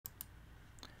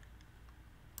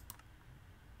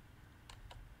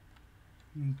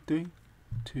Three,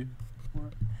 two,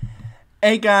 one.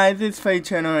 Hey guys, it's Fate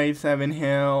Channel 87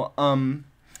 here.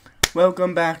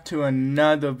 Welcome back to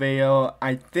another video.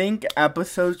 I think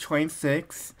episode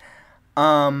 26. Give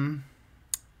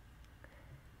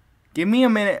me a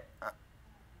minute.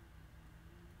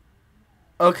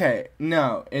 Okay,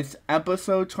 no, it's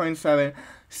episode 27.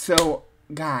 So,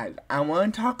 guys, I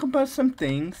want to talk about some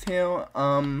things here.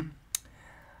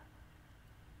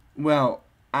 Well,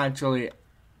 actually,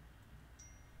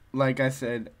 like I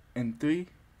said, in 3,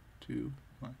 2,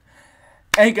 1.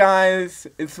 Hey guys,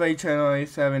 it's Fate Channel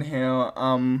 87 here.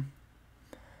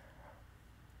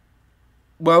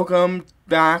 Welcome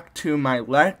back to my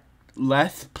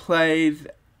Let's Plays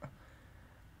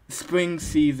Spring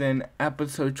Season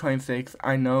episode 26.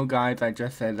 I know, guys, I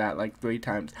just said that like 3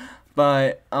 times,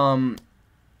 but I'm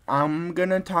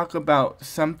gonna talk about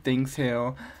some things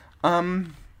here.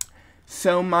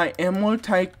 So my Emerald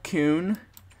Tycoon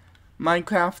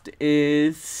Minecraft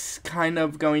is kind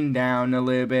of going down a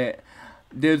little bit.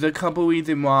 There's a couple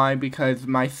reasons why, because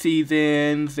my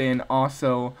seasons, and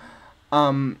also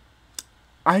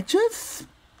I just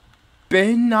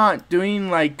been not doing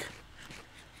like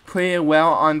pretty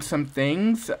well on some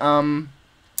things.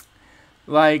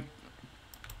 Like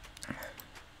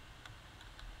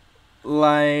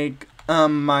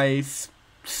my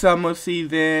summer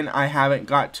season, I haven't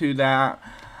got to that.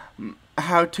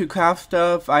 How to craft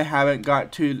stuff, I haven't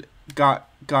gotten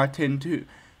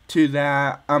to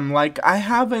that. Like I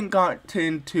haven't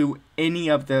gotten to any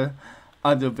of the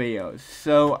other videos.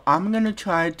 So I'm gonna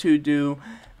try to do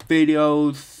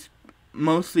videos,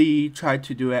 mostly try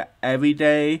to do it every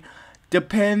day.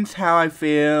 Depends how I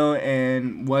feel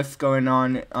and what's going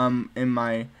on in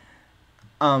my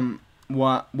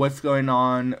what's going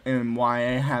on and why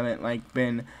I haven't like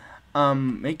been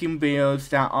making videos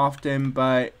that often.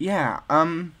 But yeah,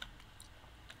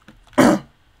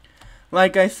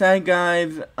 like I said,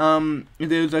 guys,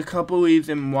 there's a couple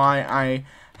reasons why I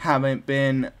haven't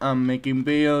been making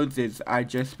videos. Is I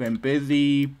just been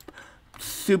busy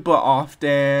super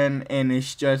often, and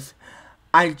it's just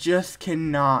I just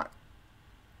cannot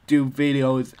do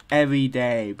videos every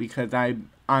day because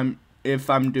I'm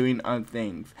doing other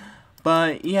things.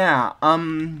 But yeah,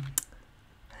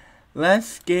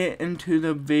 let's get into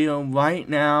the video right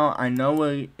now. I know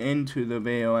we're into the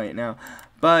video right now,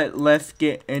 but let's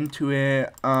get into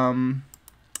it. Oh,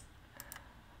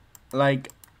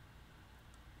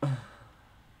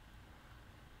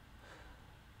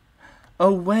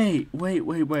 wait.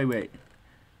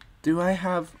 Do I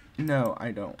have... No,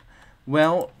 I don't.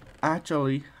 Well,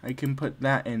 actually, I can put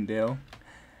that in there.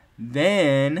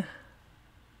 Then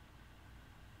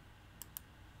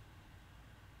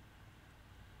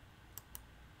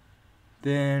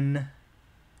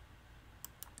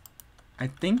I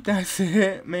think that's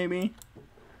it, maybe.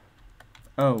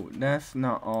 Oh, that's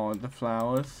not all the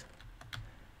flowers.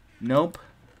 Nope.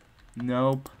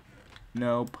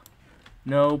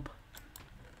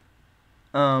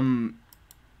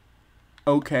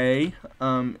 Okay.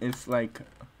 It's like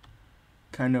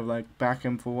kind of like back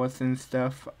and forth and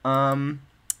stuff.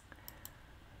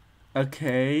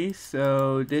 Okay,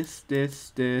 so this.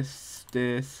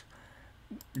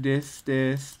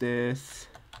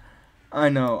 I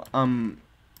know, oh my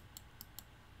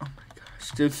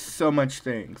gosh, there's so much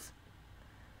things.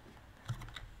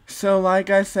 So, like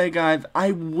I say, guys,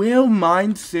 I will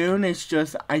mine soon. It's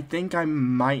just, I think I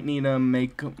might need to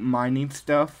make mining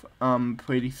stuff,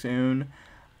 pretty soon.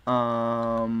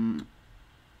 Okay,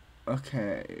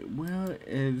 where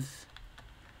is...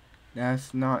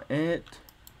 That's not it.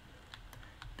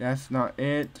 That's not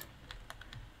it.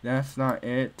 That's not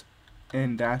it.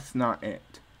 And that's not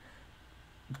it.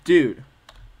 Dude.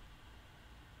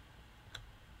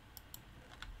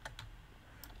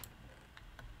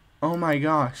 Oh my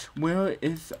gosh. Where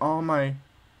is all my...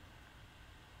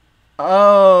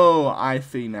 Oh, I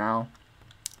see now.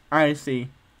 I see.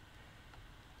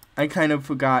 I kind of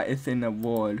forgot it's in the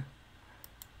wood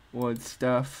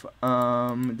stuff.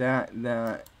 That,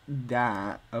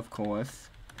 of course.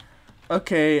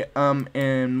 Okay,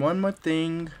 and one more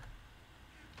thing.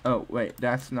 Oh, wait,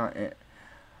 that's not it.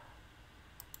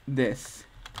 This.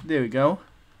 There we go.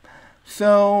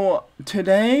 So,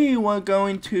 today we're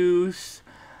going to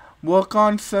work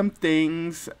on some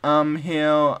things.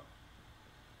 Here,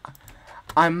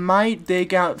 I might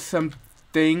dig out some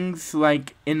things,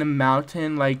 like, in the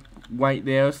mountain, like, right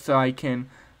there, so I can,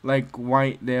 make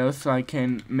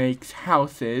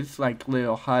houses, like,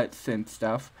 little huts and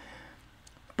stuff.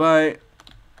 But...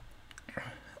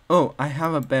 Oh, I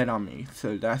have a bed on me,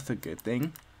 so that's a good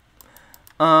thing.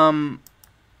 And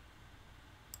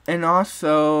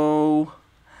also,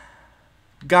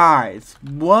 guys,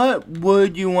 what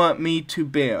would you want me to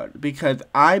build? Because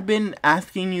I've been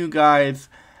asking you guys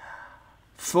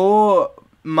for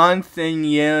months and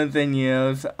years and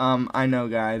years. I know,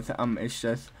 guys. It's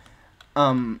just,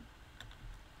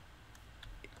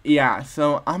 yeah.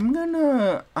 So I'm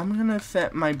gonna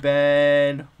set my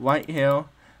bed right here.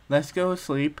 Let's go to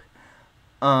sleep.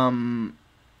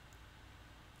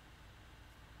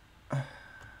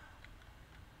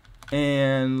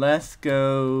 And let's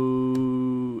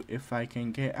go, if I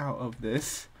can get out of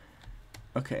this.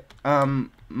 Okay,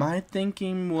 my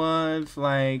thinking was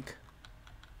like,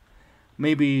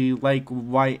 maybe like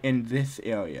right in this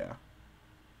area.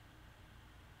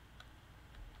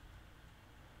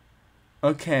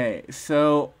 Okay,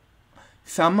 so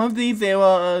some of these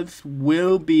areas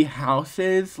will be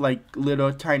houses, like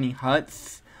little tiny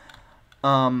huts.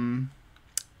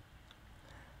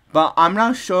 But I'm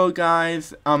not sure,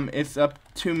 guys. It's up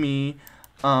to me,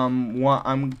 what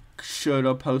I'm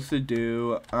supposed to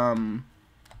do.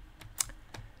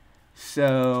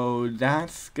 So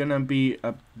that's gonna be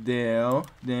up there.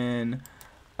 Then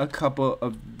a couple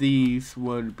of these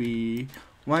would be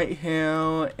right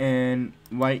here and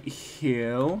right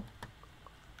here.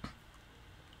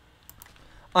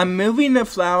 I'm moving the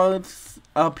flowers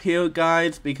up here,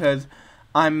 guys, because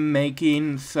I'm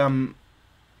making some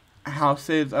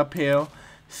houses up here.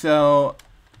 So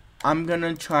I'm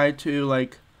gonna try to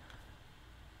like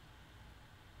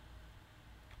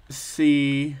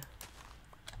see.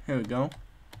 Here we go.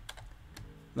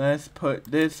 Let's put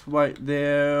this right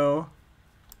there,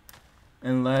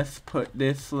 and let's put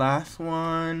this last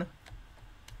one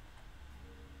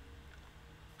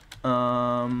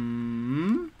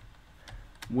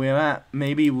we're at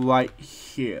maybe right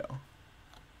here.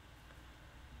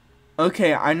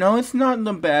 Okay, I know it's not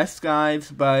the best,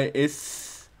 guys, but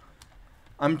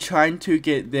I'm trying to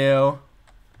get there.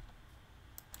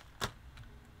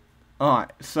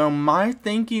 Alright, so my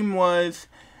thinking was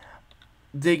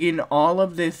digging all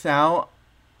of this out.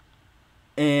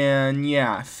 And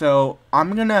yeah, so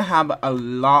I'm gonna have a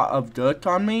lot of dirt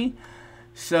on me.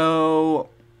 So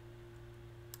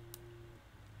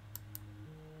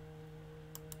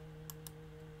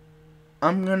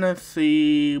I'm gonna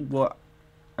see what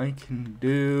I can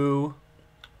do.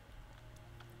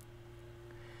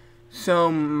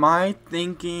 So my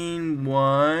thinking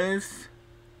was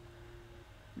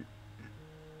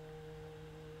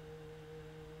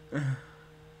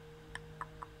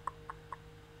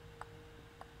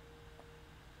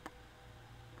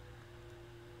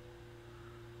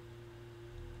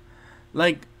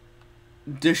like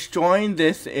destroying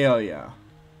this area.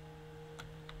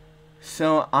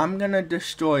 So I'm gonna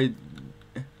destroy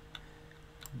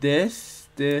this,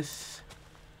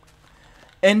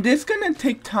 and this gonna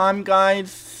take time,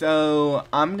 guys. So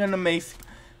I'm gonna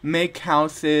make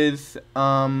houses.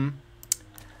 I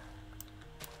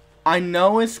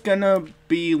know it's gonna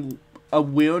be a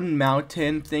weird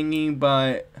mountain thingy,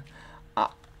 but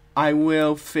I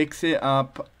will fix it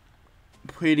up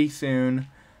pretty soon.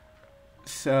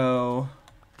 So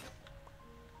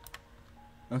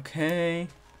okay.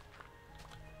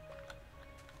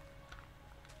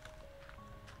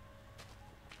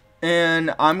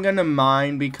 And I'm gonna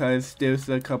mine because there's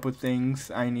a couple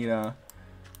things I need to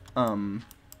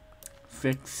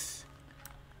fix.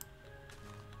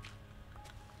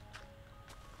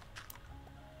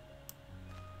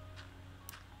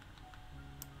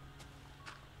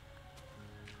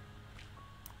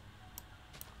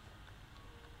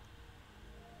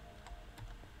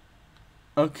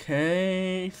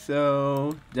 Okay,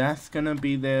 so that's gonna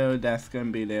be there, that's gonna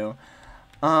be there.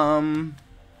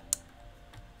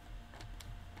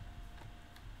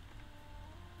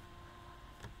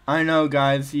 I know,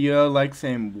 guys, you're like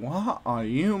saying, what are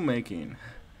you making?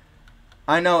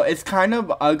 I know, it's kind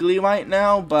of ugly right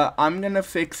now, but I'm gonna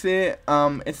fix it.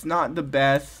 It's not the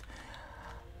best.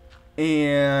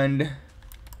 And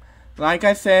like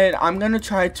I said, I'm gonna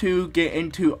try to get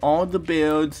into all the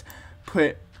builds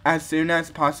as soon as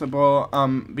possible,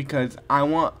 because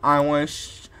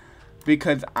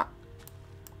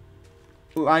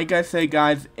like I said,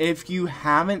 guys, if you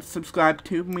haven't subscribed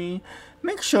to me,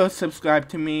 make sure to subscribe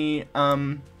to me.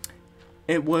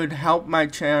 It would help my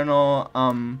channel.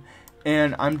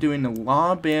 And I'm doing a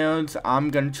lot of builds.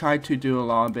 I'm gonna try to do a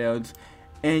lot of builds.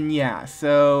 And yeah,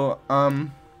 so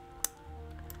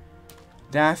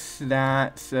that's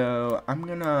that. So I'm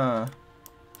gonna,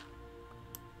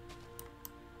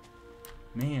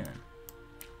 man.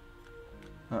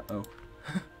 Uh-oh.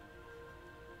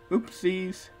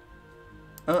 Oopsies.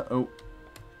 Uh-oh.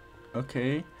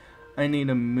 Okay. I need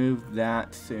to move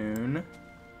that soon.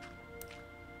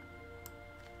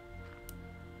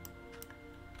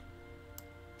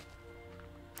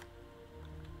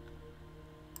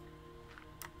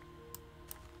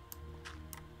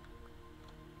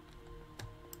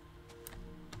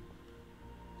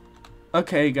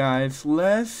 Okay guys,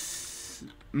 let's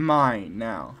mine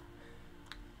now.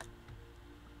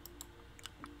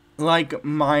 Like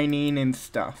mining and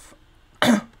stuff.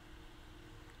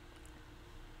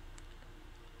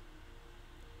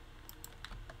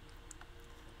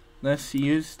 Let's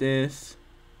use this.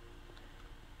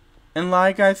 And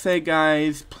like I said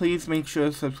guys, please make sure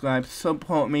to subscribe,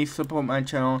 support me, support my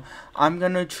channel. I'm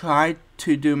gonna try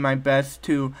to do my best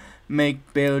to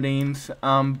make buildings,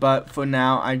 but for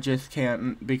now I just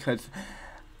can't because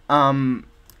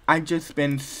I just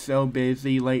been so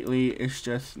busy lately. It's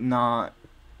just not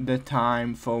the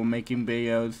time for making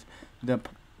videos. The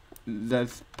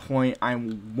point I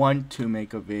want to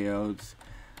make a videos.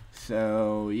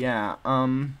 So yeah,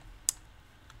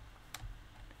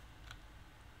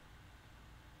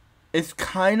 it's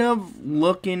kind of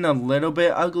looking a little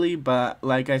bit ugly, but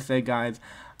like I said guys,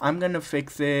 I'm gonna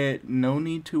fix it. No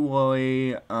need to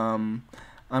worry. I'm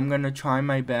gonna try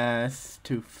my best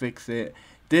to fix it.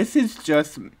 This is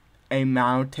just a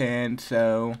mountain,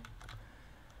 so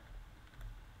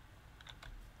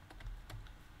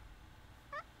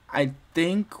I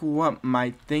think what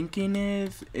my thinking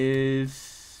is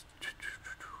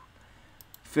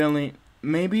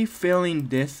maybe filling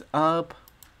this up,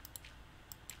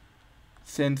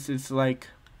 since it's like,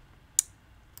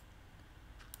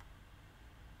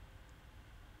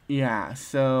 yeah,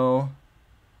 so,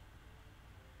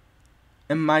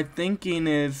 and my thinking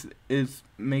is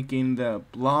making the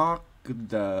block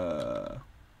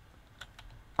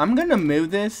I'm gonna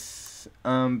move this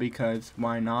because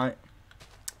why not.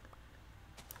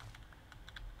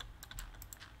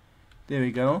 There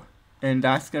we go. And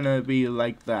that's gonna be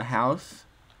like the house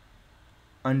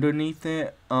underneath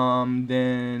it.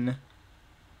 Then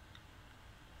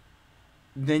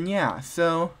yeah,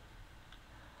 so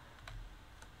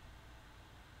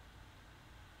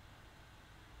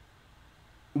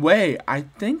wait, I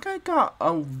think I got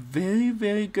a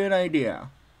very good idea.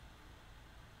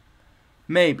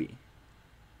 Maybe.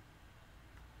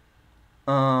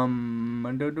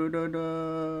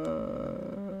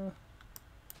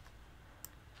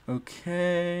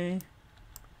 Okay.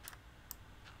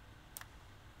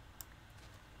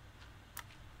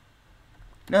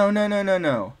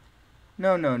 No.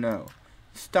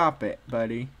 Stop it,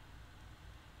 buddy.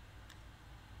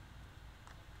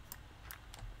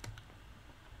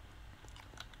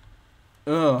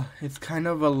 Ugh, it's kind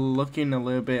of looking a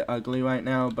little bit ugly right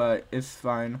now, but it's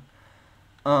fine.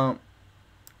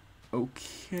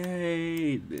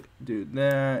 Okay, do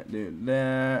that.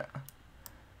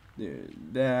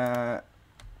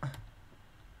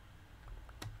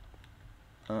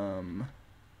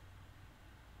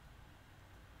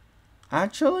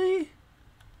 Actually,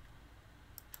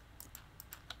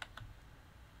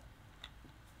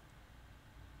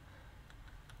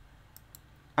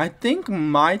 I think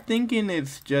my thinking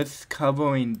is just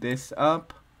covering this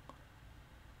up.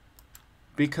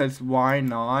 Because why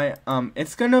not?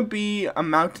 It's gonna be a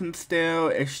mountain still.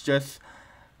 It's just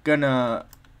gonna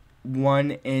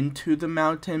run into the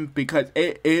mountain because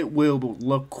it will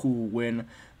look cool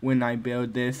when I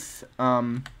build this.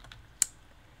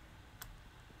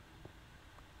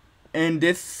 And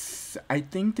this, I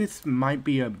think this might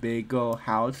be a bigger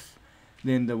house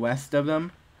than the rest of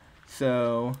them.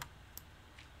 So,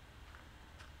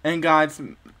 and guys,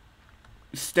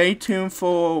 stay tuned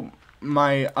for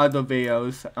my other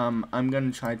videos. I'm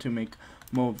gonna try to make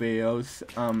more videos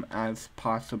as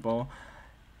possible.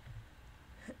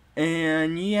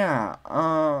 And yeah,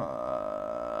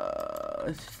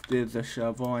 there's a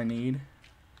shovel I need.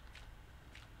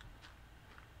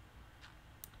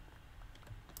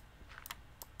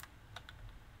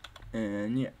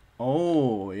 And yeah,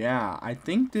 oh yeah, I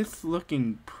think this is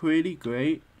looking pretty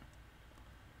great.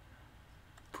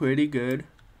 Pretty good.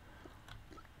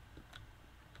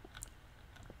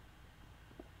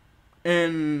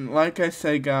 And like I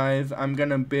said guys, I'm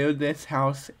gonna build this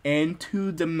house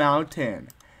into the mountain.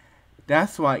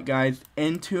 That's right guys,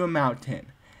 into a mountain.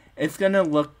 It's gonna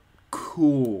look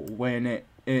cool when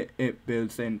it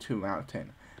builds into a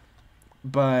mountain.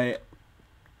 But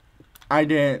I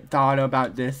didn't thought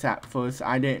about this at first.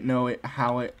 I didn't know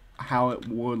how it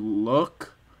would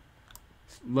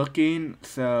looking,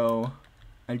 so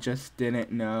I just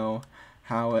didn't know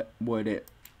how it would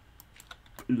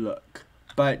look.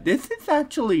 But this is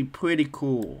actually pretty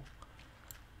cool.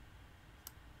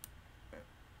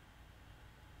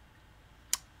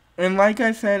 And like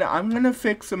I said, I'm gonna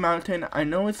fix the mountain. I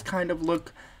know it's kind of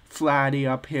look flatty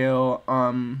uphill.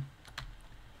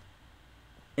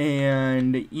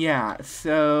 And yeah,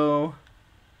 so,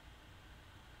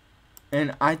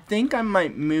 and I think I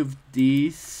might move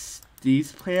these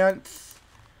plants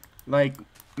like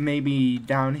maybe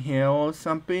downhill or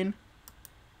something.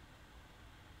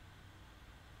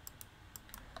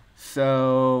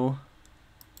 So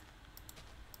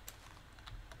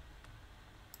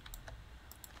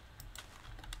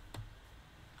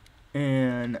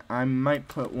and I might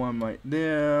put one right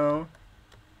there.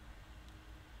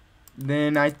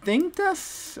 Then I think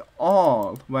that's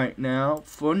all right now,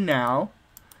 for now.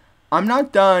 I'm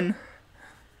not done.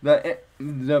 The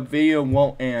video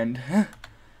won't end.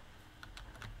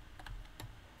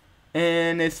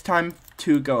 And it's time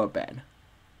to go to bed.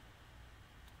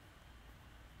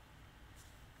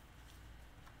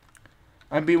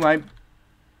 I'll be right.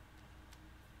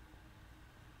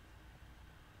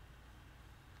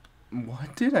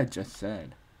 What did I just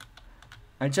said?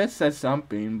 I just said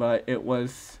something, but it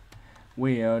was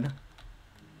weird.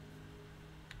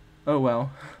 Oh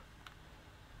well.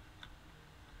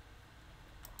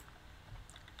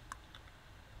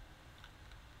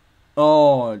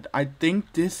 Oh, I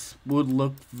think this would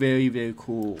look very, very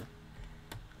cool.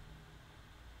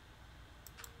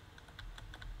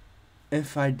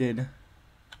 If I did.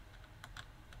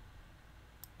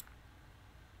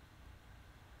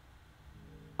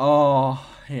 Oh,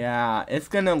 yeah. It's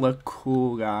gonna look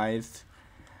cool, guys.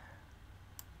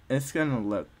 It's gonna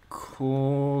look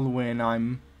cool when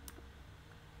I'm...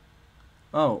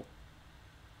 Oh.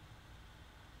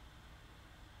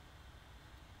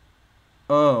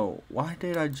 Oh, why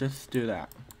did I just do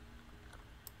that?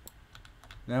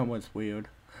 That was weird.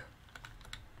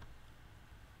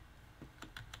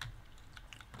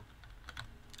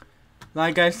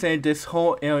 Like I said, this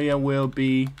whole area will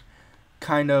be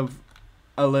kind of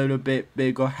a little bit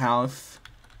bigger house.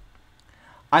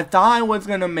 I thought I was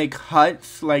gonna make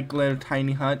huts, like little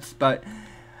tiny huts, but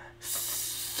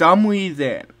some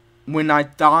reason when I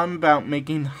thought about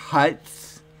making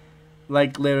huts,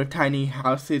 like little tiny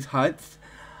houses, huts,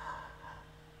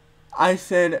 I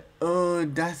said, oh,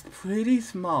 that's pretty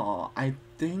small. I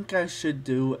think I should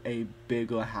do a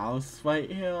bigger house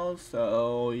right here,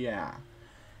 so yeah.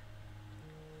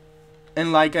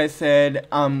 And like I said,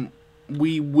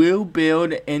 we will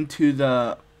build into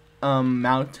the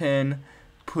mountain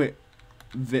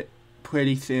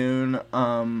pretty soon.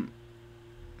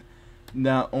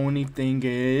 The only thing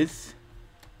is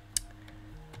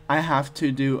I have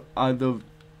to do other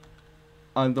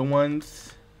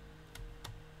ones.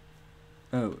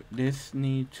 Oh, this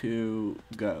need to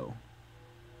go.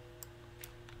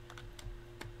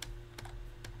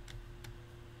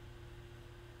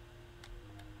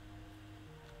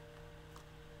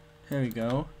 There we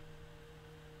go.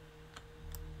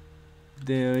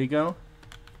 There we go.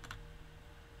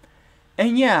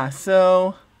 And yeah,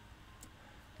 so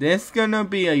this is gonna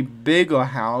be a bigger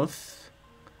house.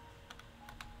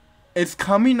 It's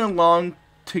coming along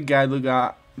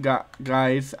together,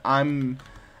 guys. I'm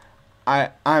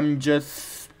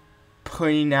just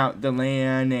putting out the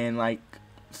land and like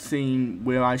seeing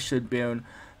where I should build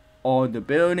all the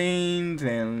buildings,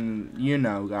 and you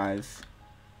know, guys.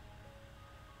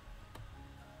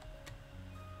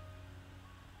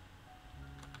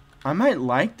 I might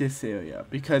like this area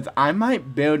because I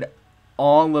might build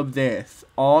all of this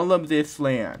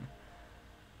land.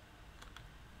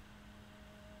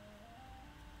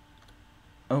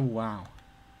 Oh wow,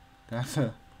 that's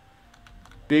a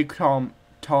big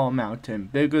tall mountain,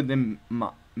 bigger than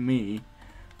me.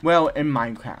 Well, in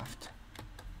Minecraft.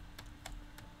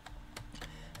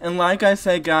 And like I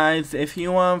said, guys, if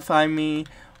you want to find me,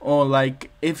 or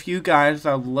like if you guys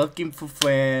are looking for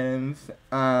friends,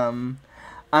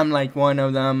 I'm like one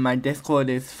of them. My Discord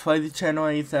is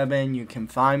FuzzyChannel87. You can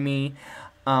find me.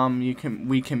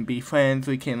 We can be friends.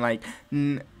 We can like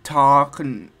talk,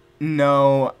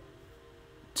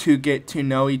 to get to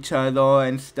know each other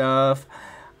and stuff.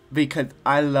 Because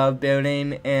I love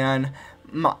building, and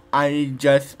I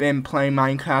just been playing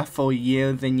Minecraft for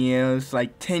years and years,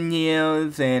 like 10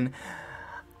 years, and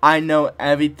I know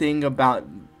everything about,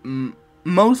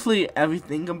 mostly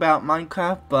everything about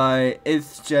Minecraft, but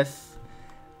it's just,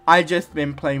 I just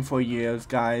been playing for years,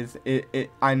 guys.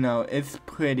 I know, it's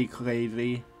pretty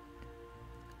crazy.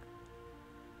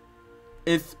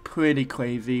 It's pretty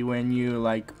crazy when you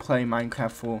like play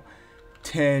Minecraft for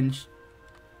 10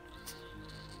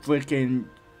 freaking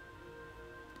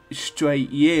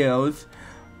straight years.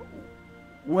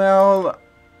 Well,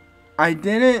 I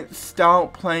didn't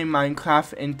start playing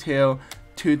Minecraft until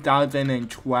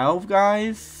 2012,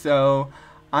 guys. So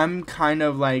I'm kind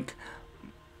of like,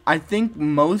 I think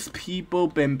most people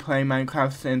been playing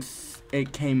Minecraft since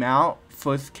it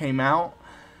first came out.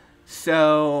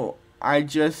 So I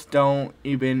just don't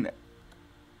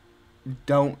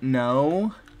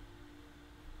know.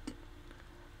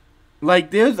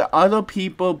 like, there's other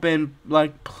people been,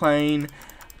 like, playing,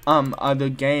 other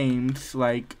games,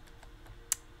 like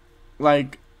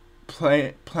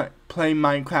play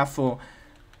Minecraft for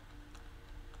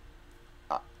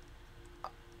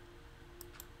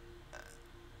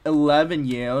 11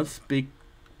 years,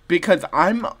 because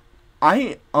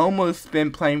I almost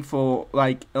been playing for,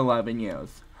 like, 11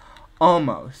 years.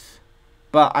 Almost.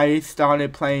 But I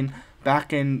started playing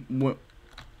back in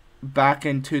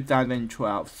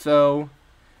 2012. So,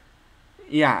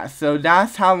 yeah, so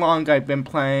that's how long I've been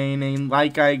playing. And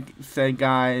like I said,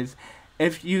 guys,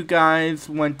 if you guys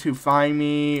want to find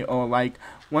me, or, like,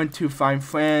 want to find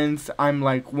friends, I'm,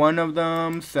 like, one of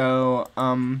them. So,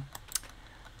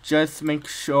 just make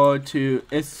sure to,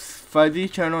 it's Fuzzy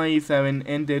Channel 87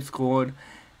 in Discord.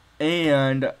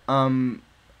 And,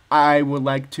 I would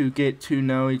like to get to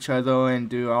know each other and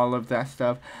do all of that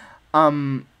stuff.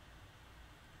 I'm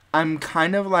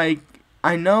kind of like,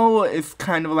 I know it's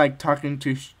kind of like talking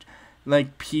to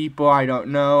like people I don't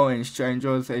know and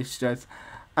strangers. It's just,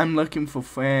 I'm looking for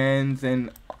friends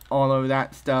and all of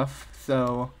that stuff.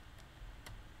 So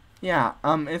yeah,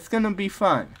 it's gonna be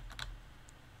fun.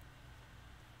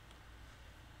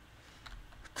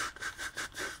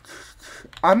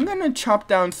 I'm gonna chop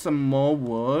down some more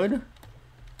wood.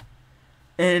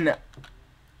 And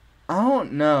I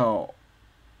don't know.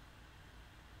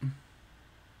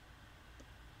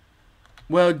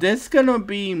 Well, this gonna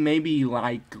be maybe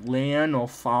like land or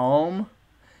farm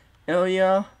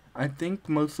area. I think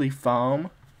mostly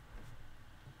farm.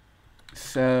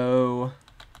 So,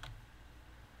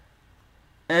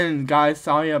 and guys,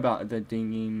 sorry about the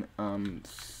dinging.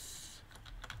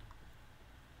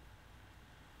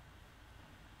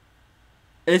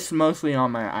 It's mostly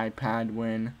on my iPad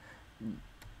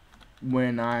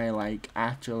when I like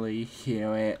actually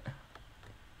hear it.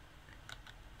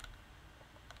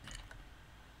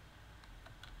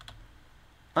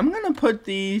 I'm gonna put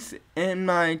these in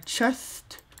my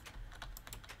chest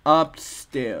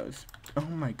upstairs. Oh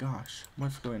my gosh,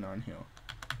 what's going on here?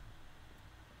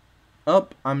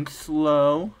 Up, I'm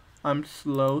slow. I'm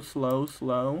slow.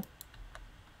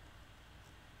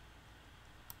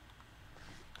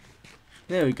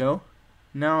 There we go.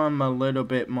 Now I'm a little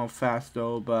bit more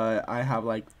faster, but I have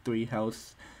like 3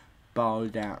 health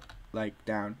bars down,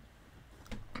 down.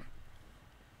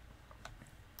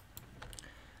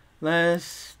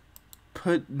 Let's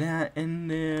put that in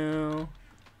there.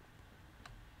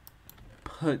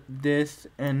 Put this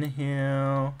in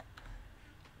here.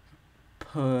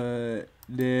 Put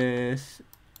this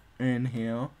in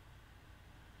here.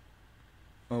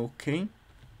 Okay.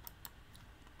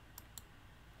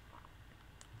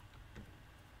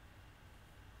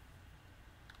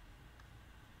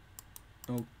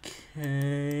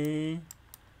 Okay.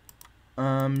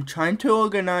 I'm trying to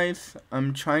organize.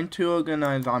 I'm trying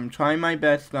my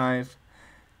best, guys,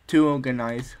 to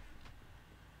organize.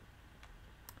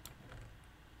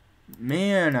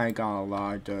 Man, I got a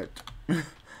lot of dirt.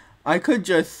 I could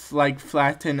just, like,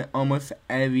 flatten almost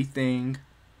everything.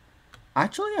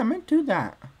 Actually, I might do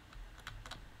that.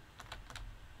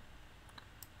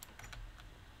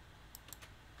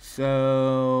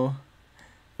 So,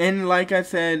 and like I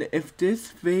said, if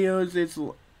this video is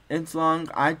long,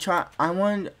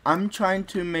 I'm trying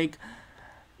to make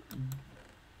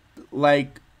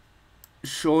like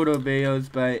shorter videos,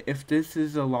 but if this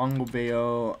is a longer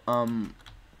video, I'm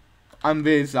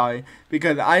very sorry,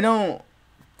 because I don't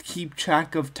keep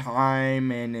track of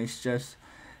time, and it's just,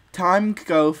 time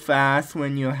goes fast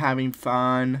when you're having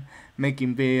fun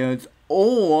making videos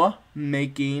or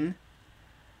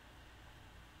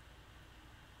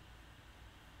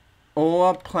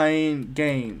playing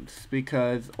games,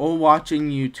 or watching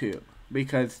YouTube,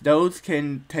 because those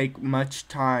can take much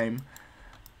time.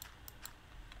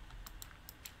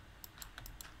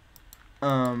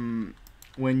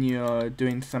 When you're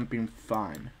doing something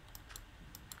fun.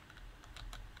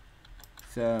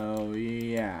 So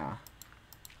yeah.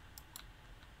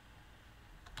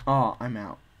 Oh, I'm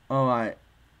out. Alright,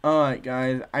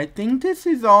 guys. I think this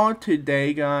is all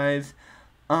today, guys.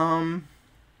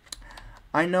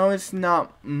 I know it's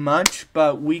not much,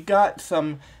 but we got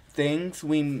some things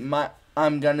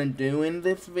I'm gonna do in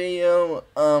this video,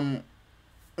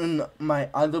 in my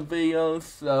other videos.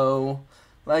 So,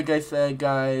 like I said,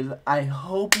 guys, I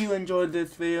hope you enjoyed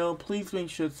this video. Please make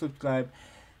sure to subscribe,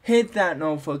 hit that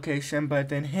notification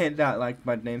button, hit that like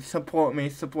button, support me,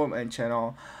 support my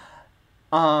channel.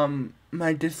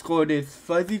 My Discord is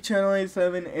Fuzzy Channel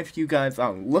 87 if you guys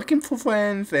are looking for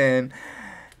friends and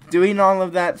doing all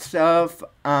of that stuff.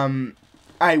 I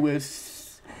will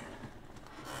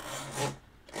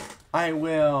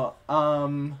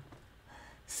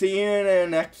see you in the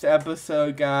next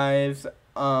episode, guys.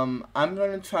 I'm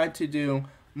gonna try to do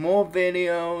more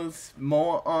videos,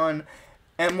 more on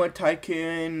Emerald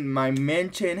Tycoon, my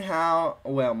mansion house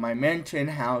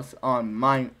on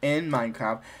in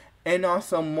Minecraft, and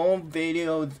also more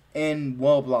videos in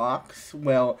Roblox.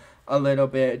 Well, a little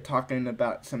bit talking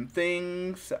about some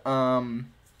things, and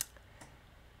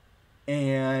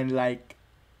like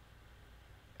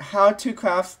how to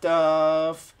craft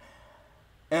stuff.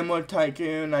 Emerald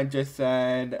Tycoon, I just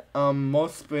said, more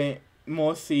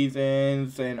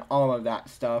seasons, and all of that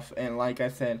stuff. And like I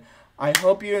said, I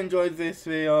hope you enjoyed this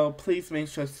video. Please make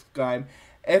sure to subscribe.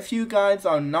 If you guys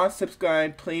are not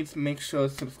subscribed, please make sure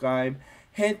to subscribe.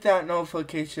 Hit that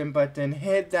notification button,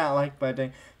 hit that like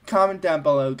button, comment down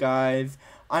below, guys.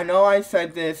 I know I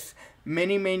said this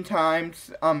many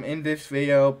times in this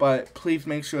video, but please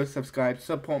make sure to subscribe,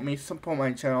 support me, support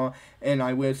my channel, and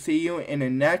I will see you in the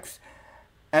next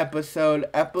episode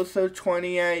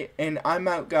 28, and I'm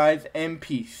out, guys, and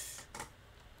peace.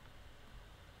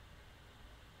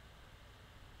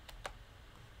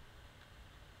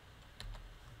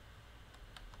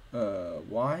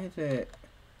 Why is it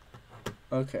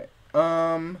okay?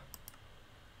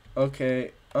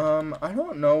 Okay, I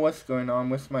don't know what's going on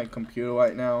with my computer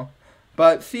right now,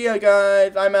 but see ya,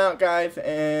 guys. I'm out, guys,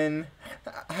 and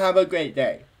have a great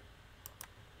day.